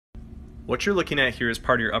What you're looking at here is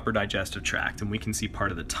part of your upper digestive tract, and we can see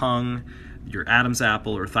part of the tongue, your Adam's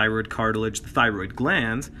apple or thyroid cartilage, the thyroid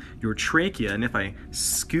gland, your trachea, and if I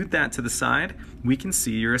scoot that to the side, we can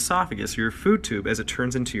see your esophagus, your food tube, as it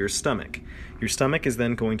turns into your stomach. Your stomach is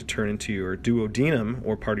then going to turn into your duodenum,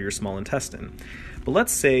 or part of your small intestine. But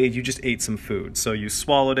let's say you just ate some food, so you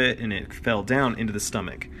swallowed it and it fell down into the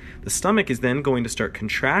stomach. The stomach is then going to start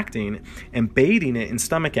contracting and bathing it in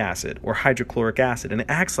stomach acid or hydrochloric acid, and it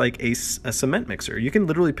acts like a cement mixer. You can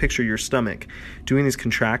literally picture your stomach doing these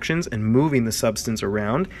contractions and moving the substance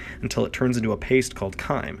around until it turns into a paste called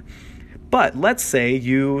chyme. But let's say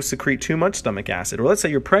you secrete too much stomach acid, or let's say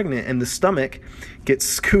you're pregnant and the stomach gets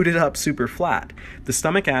scooted up super flat. The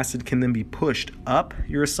stomach acid can then be pushed up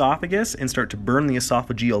your esophagus and start to burn the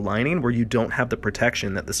esophageal lining where you don't have the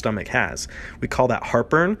protection that the stomach has. We call that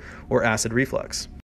heartburn or acid reflux.